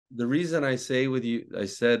the reason I say with you, I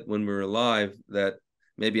said when we were live that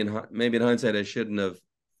maybe in hindsight I shouldn't have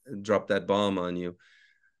dropped that bomb on you.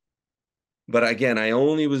 But again, I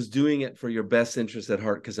only was doing it for your best interest at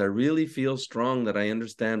heart because I really feel strong that I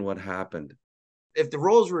understand what happened. If the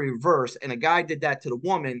roles were reversed and a guy did that to the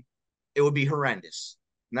woman, it would be horrendous.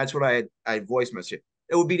 And that's what I voiced myself.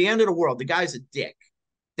 It would be the end of the world. The guy's a dick.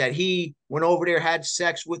 That he went over there, had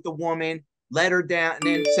sex with the woman, let her down, and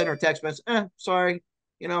then sent her a text message. Sorry,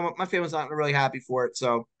 my family's not really happy for it,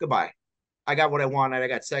 so goodbye. I got what I wanted. I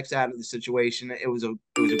got sex out of the situation. It was a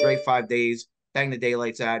great 5 days. Bang the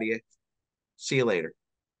daylights out of you. See you later.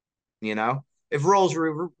 If roles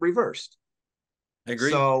were reversed. I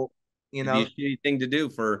agree. So, It'd be a shitty thing to do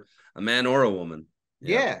for a man or a woman.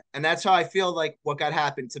 Yeah. yeah, and that's how I feel like what got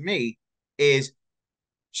happened to me is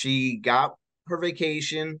she got her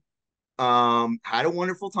vacation, had a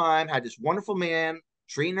wonderful time, had this wonderful man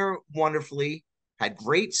treating her wonderfully, had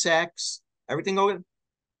great sex, everything going.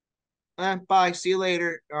 Bye, see you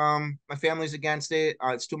later. My family's against it.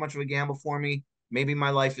 It's too much of a gamble for me. Maybe my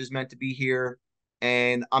life is meant to be here,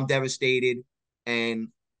 and I'm devastated, and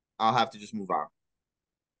I'll have to just move on.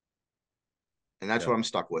 And that's Yeah. what I'm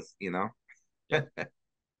stuck with. Yeah.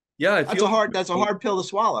 Yeah. I feel That's a hard pill to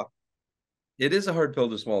swallow. it is a hard pill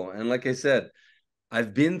to swallow. And like I said,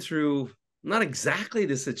 I've been through not exactly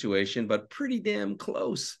the situation, but pretty damn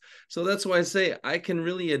close. So that's why I say I can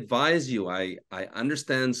really advise you. I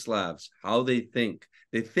understand Slavs, how they think.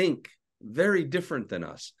 They think very different than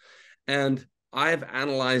us. And I've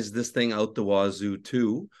analyzed this thing out the wazoo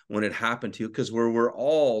too when it happened to you, because we're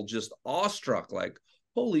all just awestruck, like,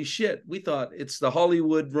 holy shit, we thought it's the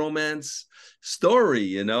Hollywood romance story,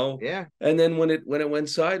 Yeah, And then when it went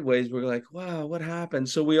sideways, we're like, wow, what happened?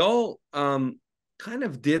 So we all kind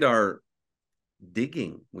of did our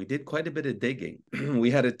digging. We did quite a bit of digging.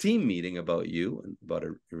 We had a team meeting about you and about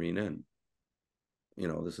Iryna,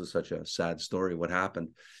 and this is such a sad story. What happened?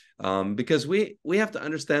 Because we have to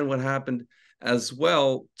understand what happened as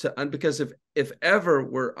well. Because if ever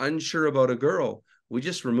we're unsure about a girl, we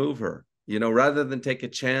just remove her. Rather than take a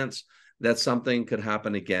chance that something could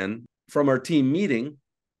happen again. From our team meeting,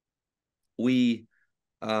 we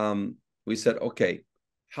said, okay,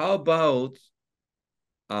 how about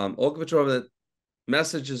Olga Petrovna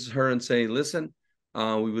messages her and say, listen,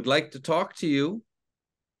 we would like to talk to you,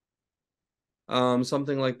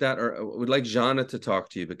 something like that, or would like Jana to talk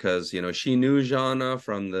to you because she knew Jana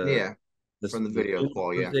from the yeah, from the the video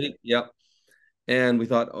call. Yeah, university. Yep. And we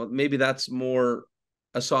thought, oh, maybe that's more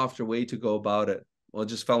a softer way to go about it. Well, it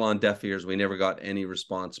just fell on deaf ears. We never got any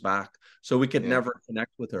response back, so we could yeah, never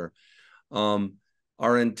connect with her. Um,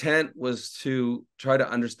 our intent was to try to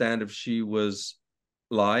understand if she was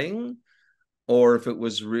lying or if it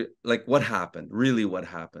was like what happened, really what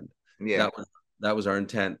happened. yeah, That was our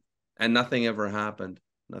intent, and nothing ever happened.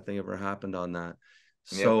 Nothing ever happened on that.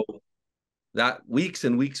 yep, So that weeks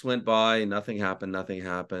and weeks went by, nothing happened, nothing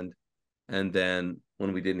happened. And then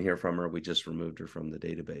when we didn't hear from her, we just removed her from the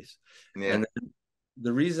database. yeah. And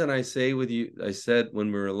the reason I say with you, I said when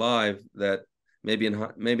we were live that maybe in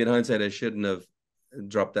hindsight I shouldn't have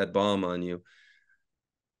dropped that bomb on you.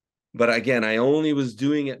 But again, I only was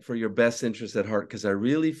doing it for your best interest at heart because I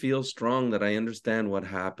really feel strong that I understand what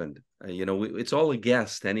happened. It's all a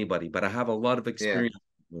guess to anybody, but I have a lot of Yeah, experience.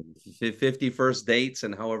 50 first dates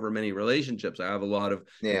and however many relationships. I have a lot of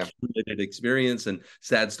yeah, accumulated experience and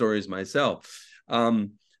sad stories myself.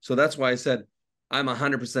 So that's why I said I'm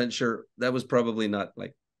 100% sure that was probably not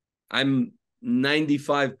like I'm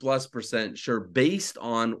 95+% sure based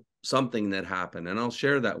on something that happened. And I'll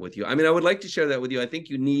share that with you. I mean, I would like to share that with you. I think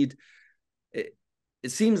you need it. It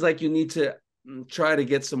seems like you need to try to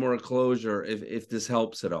get some more closure if this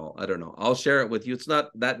helps at all. I don't know. I'll share it with you. It's not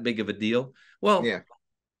that big of a deal. Well, yeah,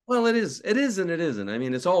 well, it is. It is and it isn't. I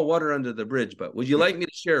mean, it's all water under the bridge, but would you like me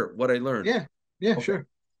to share what I learned? yeah, yeah. Okay. Sure.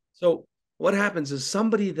 So what happens is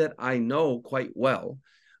somebody that I know quite well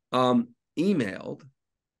emailed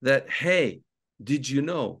that, hey, did you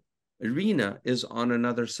know Iryna is on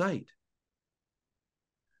another site?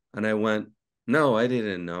 And I went, no, I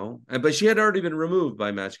didn't know. But she had already been removed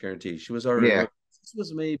by Match Guarantee. She was already Yeah, removed. This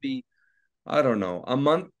was maybe, I don't know, a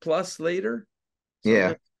month plus later, yeah,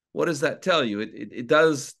 something. What does that tell you? It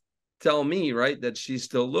does tell me, right, that she's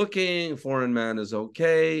still looking. Foreign man is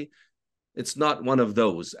okay. It's not one of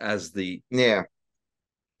those as the yeah.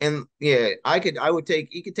 And yeah,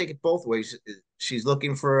 you could take it both ways. She's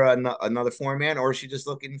looking for another foreign man, or is she just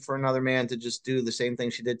looking for another man to just do the same thing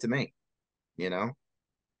she did to me? You know,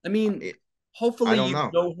 I mean, it, I hopefully don't you know.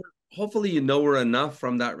 know her. Hopefully you know her enough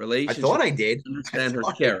from that I relationship thought I to did. I understand her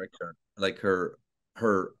thought I, character, like her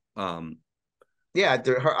Yeah,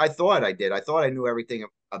 I thought I did. I thought I knew everything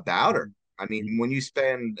about her. I mean, Mhm. when you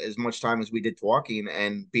spend as much time as we did talking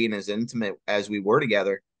and being as intimate as we were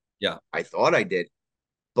together, Yeah. I thought I did.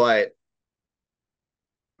 But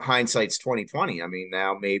hindsight's 2020. I mean,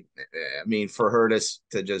 now maybe I mean for her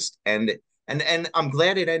to just end it. And I'm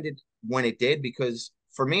glad it ended when it did, because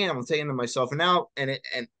for me, I'm saying to myself, and now and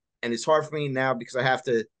it's hard for me now because I have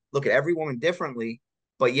to look at every woman differently.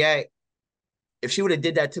 But yeah, if she would have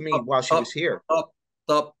did that to me Up, while she was up, here, up,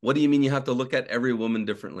 up. What do you mean you have to look at every woman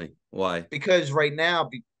differently? Why? because right now,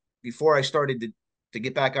 before I started to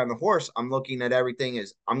get back on the horse, I'm looking at everything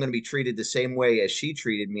as I'm going to be treated the same way as she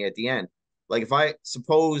treated me at the end. Like if I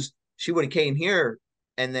suppose she would have came here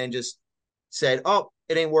and then just said, "Oh,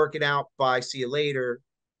 it ain't working out. Bye, see you later,"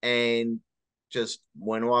 and just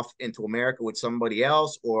went off into America with somebody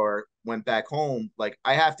else or went back home. Like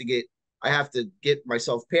I have to get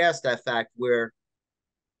myself past that fact where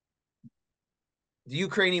the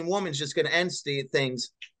Ukrainian woman's just going to end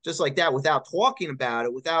things just like that without talking about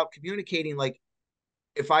it, without communicating. Like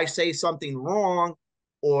if I say something wrong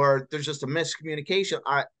or there's just a miscommunication,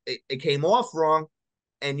 it came off wrong,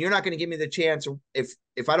 and you're not going to give me the chance.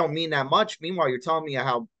 If I don't mean that much, meanwhile you're telling me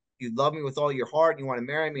how you love me with all your heart and you want to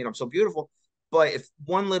marry me and I'm so beautiful. But if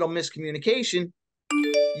one little miscommunication,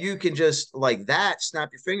 you can just like that snap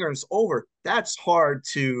your finger and it's over. That's hard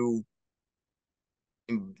to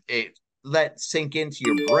it, let sink into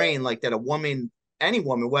your brain, like that a woman, any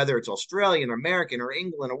woman, whether it's Australian or American or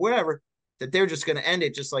England or whatever, that they're just going to end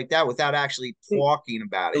it just like that without actually talking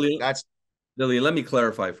about it. Billy, That's Billy, let me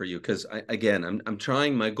clarify for you because again, I'm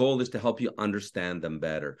trying. My goal is to help you understand them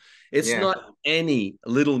better. It's yeah, not any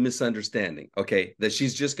little misunderstanding, okay? That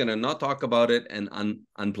she's just gonna not talk about it and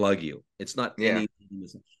unplug you. It's not yeah, any.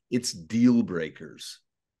 It's deal breakers.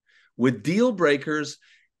 With deal breakers,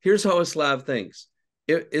 here's how a Slav thinks.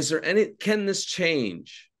 Is there any, can this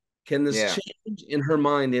change? Can this yeah, change in her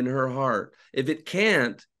mind, in her heart? If it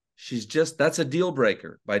can't, that's a deal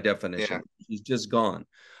breaker by yeah, definition. She's just gone.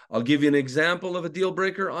 I'll give you an example of a deal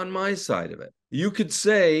breaker on my side of it. You could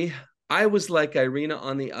say, I was like Iryna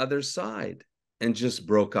on the other side and just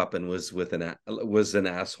broke up and was an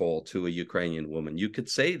asshole to a Ukrainian woman. You could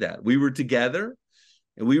say that. We were together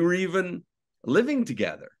and we were even living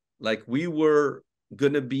together. Like we were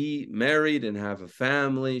going to be married and have a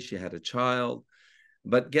family. She had a child.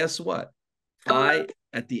 But guess what?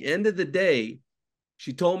 At the end of the day,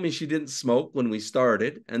 she told me she didn't smoke when we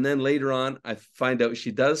started. And then later on, I find out she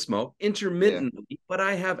does smoke yeah, intermittently, but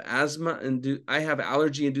I have asthma and I have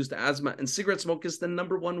allergy induced asthma, and cigarette smoke is the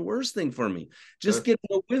number one worst thing for me. Just sure,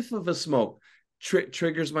 getting a whiff of a smoke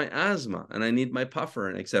triggers my asthma and I need my puffer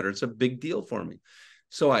and et cetera. It's a big deal for me.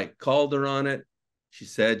 So I called her on it. She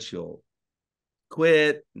said she'll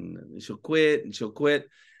quit and she'll quit and she'll quit.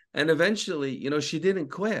 And eventually, she didn't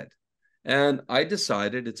quit. And I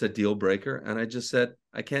decided it's a deal breaker. And I just said,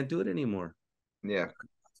 I can't do it anymore. yeah,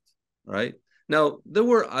 Right. Now, there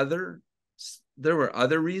were other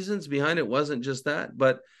reasons behind it. It wasn't just that,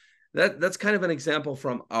 but that's kind of an example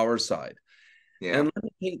from our side. yeah, And let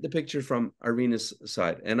me paint the picture from Iryna's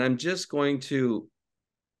side. And I'm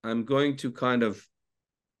going to kind of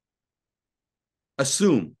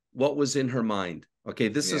assume what was in her mind. Okay,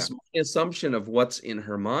 this yeah, is my assumption of what's in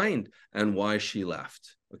her mind and why she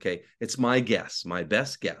left. Okay, it's my guess, my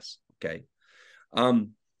best guess. Okay,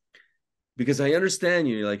 um, because I understand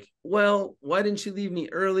you. You're like, well, why didn't you leave me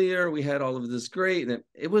earlier? We had all of this great, and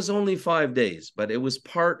it was only 5 days, but it was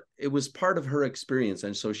part of her experience,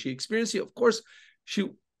 and so she experienced you. Of course, she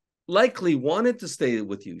likely wanted to stay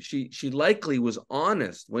with you. She likely was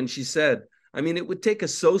honest when she said, I mean, it would take a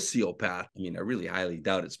sociopath. I mean, I really highly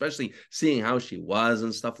doubt it, especially seeing how she was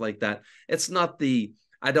and stuff like that.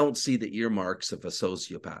 I don't see the earmarks of a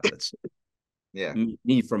sociopath. That's yeah,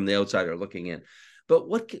 me from the outsider looking in. But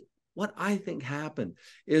what I think happened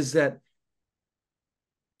is that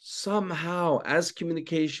somehow, as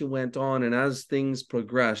communication went on and as things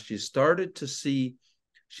progressed, she started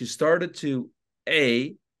to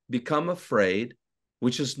a become afraid,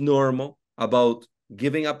 which is normal, about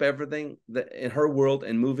giving up everything in her world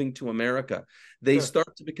and moving to America. They sure,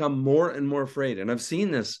 start to become more and more afraid, and I've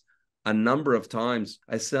seen this a number of times.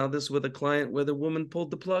 I saw this with a client where the woman pulled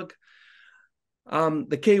the plug.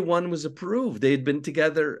 The K1 was approved. They had been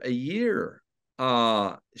together a year.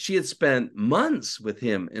 She had spent months with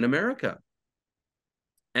him in America.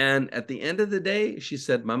 And at the end of the day, she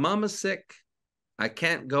said, my mom is sick. I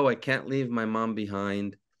can't go. I can't leave my mom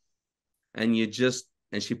behind. And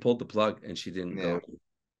she pulled the plug and she didn't yeah, go.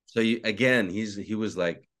 So again, he was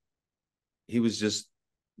just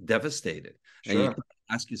devastated. And you sure,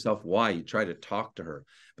 ask yourself why. You try to talk to her.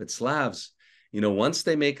 But Slavs, once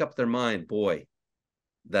they make up their mind, boy,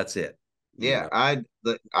 that's it. You Yeah, know, I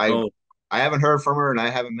no, I haven't heard from her, and I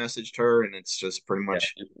haven't messaged her, and it's just pretty yeah,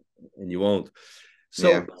 much, and you won't.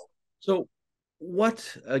 yeah, So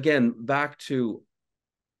what again, back to,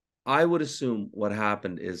 I would assume what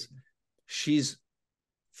happened is she's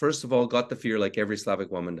first of all got the fear like every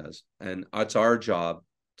Slavic woman does. And it's our job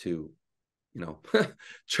to, you know,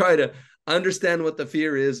 try to understand what the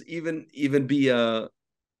fear is, even be a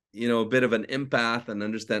bit of an empath and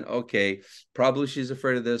understand, okay, probably she's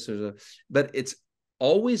afraid of this, but it's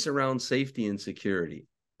always around safety and security.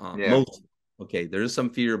 yeah, Most okay, there's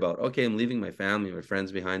some fear about, okay, I'm leaving my family, my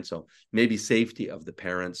friends behind, so maybe safety of the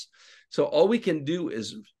parents. So all we can do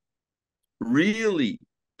is really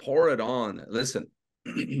pour it on. Listen,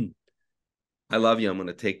 I love you. I'm going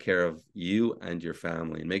to take care of you and your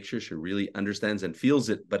family and make sure she really understands and feels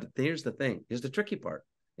it. But here's the thing. Here's the tricky part.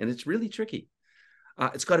 And it's really tricky.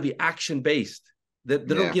 It's got to be action based. They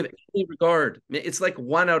don't yeah, give any regard. It's like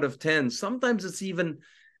 1 out of 10. Sometimes it's even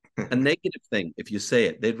a negative thing if you say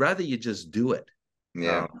it. They'd rather you just do it.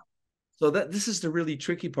 yeah, Um, so that this is the really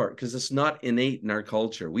tricky part because it's not innate in our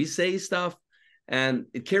culture. We say stuff and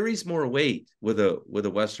it carries more weight with a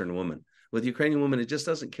Western woman. With Ukrainian woman, it just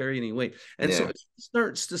doesn't carry any weight. And so yeah, it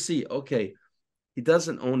starts to see, okay, he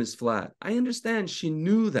doesn't own his flat. I understand she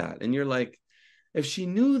knew that. And you're like, if she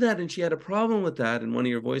knew that and she had a problem with that in one of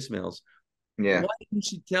your voicemails, yeah, why didn't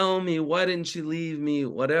she tell me? Why didn't she leave me?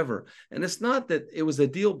 Whatever. And it's not that it was a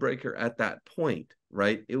deal breaker at that point,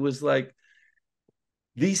 right? It was like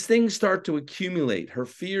these things start to accumulate. Her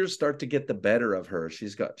fears start to get the better of her. She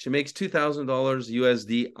makes $2,000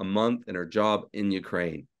 USD a month in her job in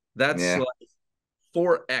Ukraine. That's yeah, like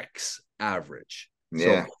 4x average. So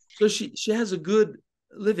yeah, so she has a good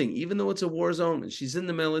living, even though it's a war zone and she's in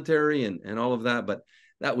the military and all of that. But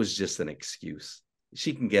that was just an excuse.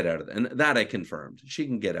 She can get out of it. And that I confirmed. She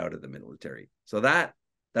can get out of the military. So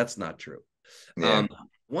that's not true. yeah, Um,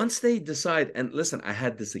 once they decide, and listen, I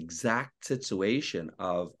had this exact situation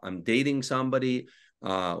of I'm dating somebody,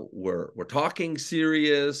 we're talking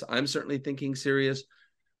serious. I'm certainly thinking serious,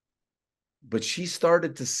 but she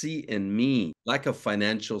started to see in me lack of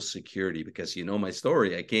financial security because you know my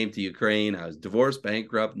story. I came to Ukraine, I was divorced,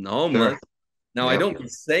 bankrupt, and homeless. sure, Now I yep, don't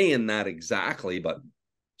say in that exactly, but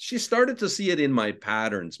she started to see it in my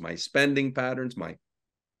patterns, my spending patterns, my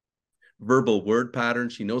verbal word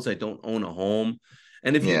patterns. She knows I don't own a home.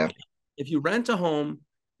 And yeah, if you rent a home,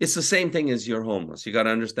 it's the same thing as you're homeless. You got to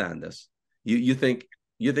understand this. You think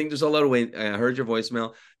there's a lot of weight. I heard your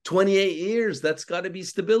voicemail. 28 years, that's got to be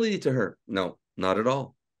stability to her. No, not at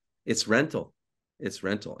all. It's rental. It's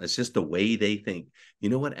rental. It's just the way they think. You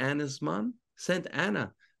know what Anna's mom sent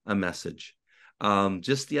Anna a message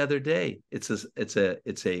just the other day. It's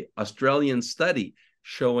a Australian study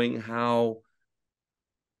showing how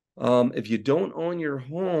if you don't own your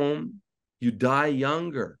home, you die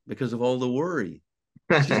younger because of all the worry.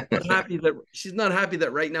 She's not happy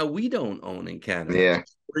that right now we don't own in Canada. yeah,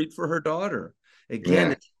 She's worried for her daughter. Again,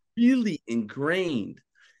 yeah, it's really ingrained,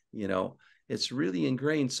 you know, it's really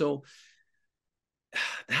ingrained. So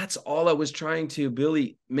that's all I was trying to,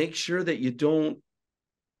 Billy, make sure that you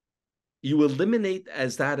eliminate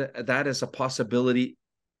that as a possibility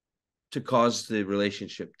to cause the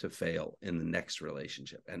relationship to fail in the next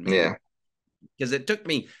relationship. And maybe yeah, because it took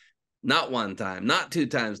me not one time, not two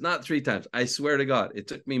times, not three times. I swear to God, it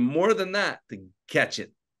took me more than that to catch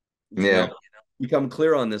it, yeah, become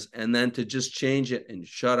clear on this, and then to just change it and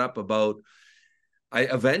shut up about. I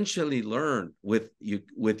eventually learned with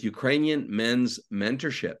Ukrainian men's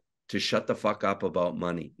mentorship to shut the fuck up about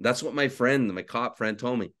money. That's what my cop friend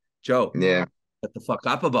told me. Joe, yeah, shut the fuck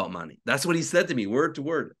up about money. That's what he said to me, word to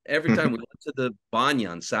word. Every time we went to the banya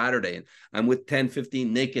on Saturday, and I'm with 10,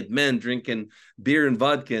 15 naked men drinking beer and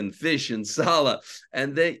vodka and fish and sala.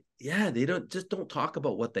 And they don't talk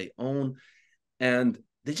about what they own. And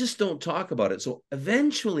they just don't talk about it. So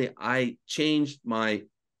eventually I changed my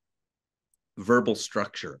verbal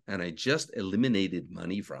structure and I just eliminated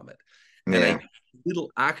money from it. And I yeah,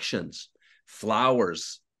 little actions,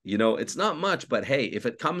 flowers, it's not much, but hey, if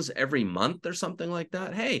it comes every month or something like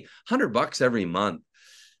that, hey, $100 every month,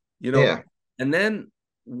 you know, yeah, and then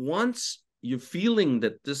once you're feeling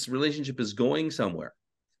that this relationship is going somewhere,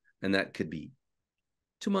 and that could be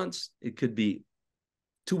 2 months, it could be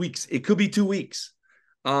 2 weeks, it could be 2 weeks.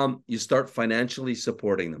 You start financially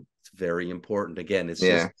supporting them. It's very important. Again, it's just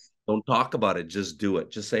yeah. don't talk about it, just do it.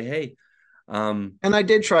 Just say, hey, um, And I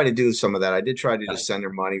did try to do some of that. I did try to just send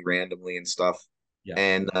her money randomly and stuff. yeah,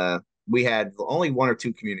 And we had only one or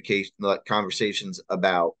two communication conversations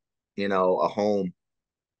about, a home.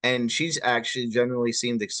 And she's actually generally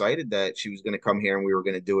seemed excited that she was going to come here and we were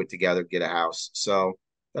going to do it together, get a house. So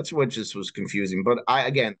that's what just was confusing. But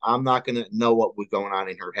again, I'm not going to know what was going on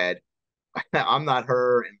in her head. I'm not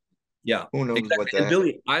her, and Yeah, who knows exactly. what the And heck.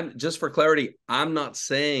 Billy, I'm just for clarity, I'm not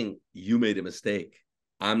saying you made a mistake.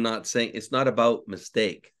 I'm not saying it's not about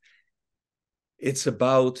mistake. It's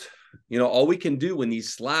about, all we can do when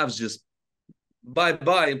these Slavs just bye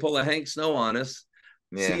bye and pull a Hank Snow on us.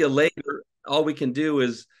 See Yeah, you later. All we can do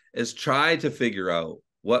is try to figure out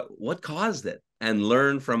what caused it and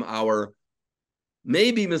learn from our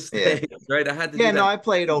maybe yeah, mistakes, right? I had to do yeah. No, that I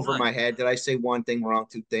played many over times. my head. Did I say one thing wrong,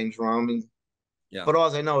 two things wrong? Yeah. But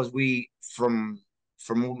all I know is from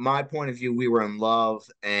my point of view, we were in love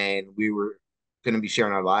and we were going to be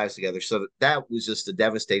sharing our lives together. So that was just the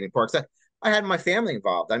devastating part. I had my family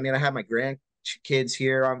involved. I mean, I had my grandkids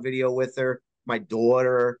here on video with her, my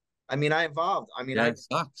daughter. I mean, I involved. I mean, Yeah, I it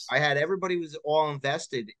sucks. I had everybody was all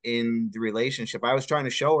invested in the relationship. I was trying to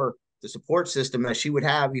show her the support system that she would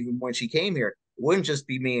have even when she came here. It wouldn't just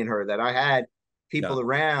be me and her, that I had Yeah. people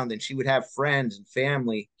around and she would have friends and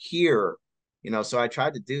family here, so I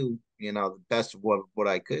tried to do, the best of what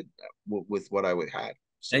I could with what I would had.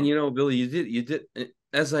 And So Billy, you did,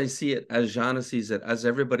 as I see it, as Jana sees it, as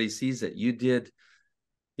everybody sees it, you did,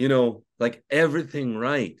 like everything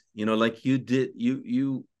right. Like you did,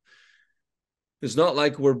 it's not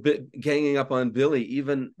like we're ganging up on Billy.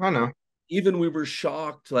 I know. Even we were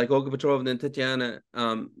shocked, like Olga Petrovna and Tatiana,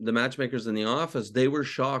 the matchmakers in the office, they were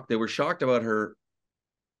shocked. They were shocked about her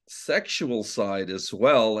sexual side as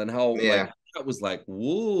well, and how like Yeah. that was like,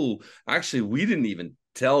 whoa. Actually, we didn't even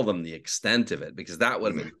tell them the extent of it because that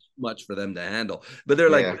would have been too much for them to handle. But they're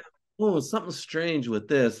Yeah. like, oh, something strange with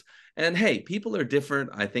this. And hey, people are different.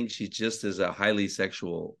 I think she just is a highly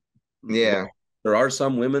sexual. Yeah. There are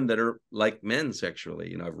some women that are like men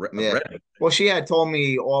sexually. I've Yeah. read it. Well, she had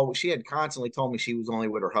constantly told me she was only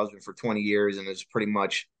with her husband for 20 years and it's pretty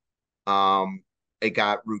much um it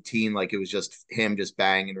got routine, like it was just him just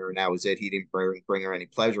banging her and that was it. He didn't bring her any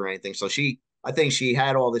pleasure or anything. So I think she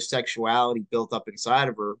had all this sexuality built up inside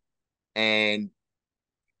of her and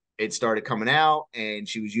it started coming out and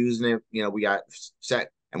she was using it. We got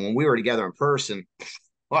set. And when we were together in person,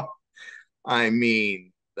 well, I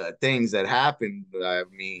mean, the things that happened, I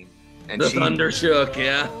mean, and The thunder shook,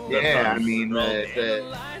 yeah. The yeah, I thunder mean, broke.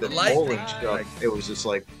 the The lightning Poland shook. strike. It was just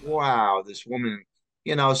like, wow, this woman,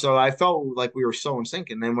 so I felt like we were so in sync.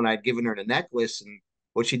 And then when I'd given her the necklace and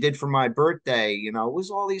what she did for my birthday, it was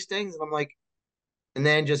all these things. And I'm like, and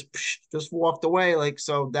then just walked away. Like,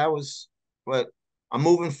 so that was what I'm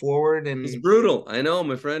moving forward It's and brutal. I know,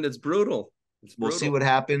 my friend. It's brutal. It's we'll see brutal. what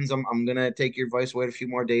happens. I'm gonna take your advice, wait a few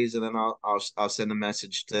more days, and then I'll send a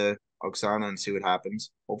message to Oksana and see what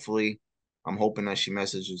happens. Hopefully, I'm hoping that she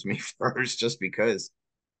messages me first, just because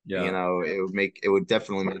Yeah. it would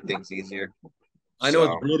definitely make things easier. I know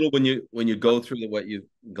it's So brutal when you go through what you've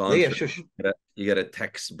yeah, gone yeah, through. sure, sure. You get a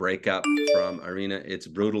text breakup from Iryna. It's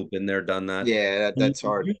brutal. Been there, done that. Yeah, that's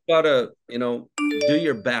hard. You gotta, do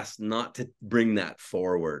your best not to bring that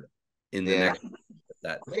forward in the Yeah, next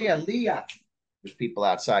that. Leah. There's people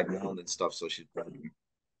outside yelling and stuff, so she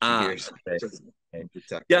Ah, hears. okay. Just Okay.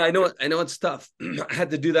 protect Yeah, her. I know it's tough. I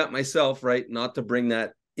had to do that myself, right? Not to bring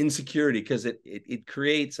that insecurity because it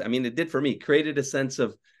creates, I mean, it did for me, created a sense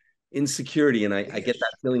of insecurity. And I get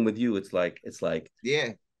that feeling with you. It's like,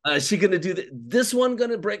 Yeah, is she gonna do this one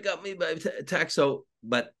gonna break up me by text? So,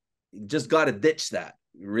 but just gotta ditch that.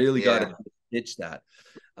 Really gotta yeah, ditch that.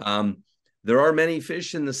 Um, there are many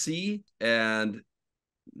fish in the sea, and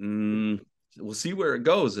mm, we'll see where it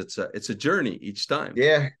goes. It's a journey each time.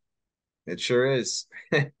 yeah. It sure is.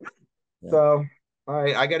 Yeah. So, all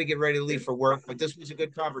right, I got to get ready to leave for work, but this was a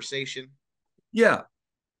good conversation. Yeah.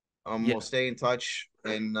 Yeah. We'll stay in touch,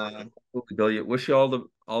 and Bill, wish you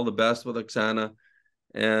all the best with Oksana.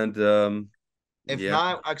 And if yeah.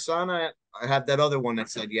 not, Oksana, I have that other one that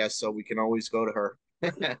said yes, so we can always go to her.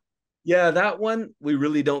 Yeah, that one we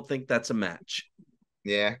really don't think that's a match.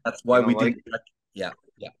 Yeah, That's you why we don't like? didn't. Yeah,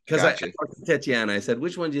 yeah. Because I Gotcha. talked to Tatiana. I said,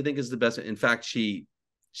 which one do you think is the best? In fact, she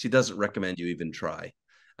doesn't recommend you even try.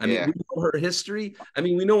 I mean, Yeah, we know her history. I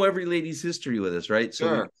mean, we know every lady's history with us, right? So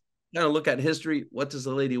we sure. kind of look at history. What does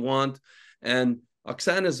the lady want? And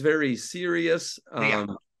Oksana's very serious. Yeah.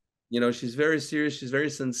 She's very serious. She's very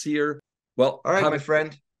sincere. Well, All right, my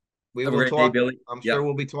friend. We have a will great day, talk. Billy. I'm Yeah. sure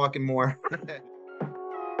we'll be talking more.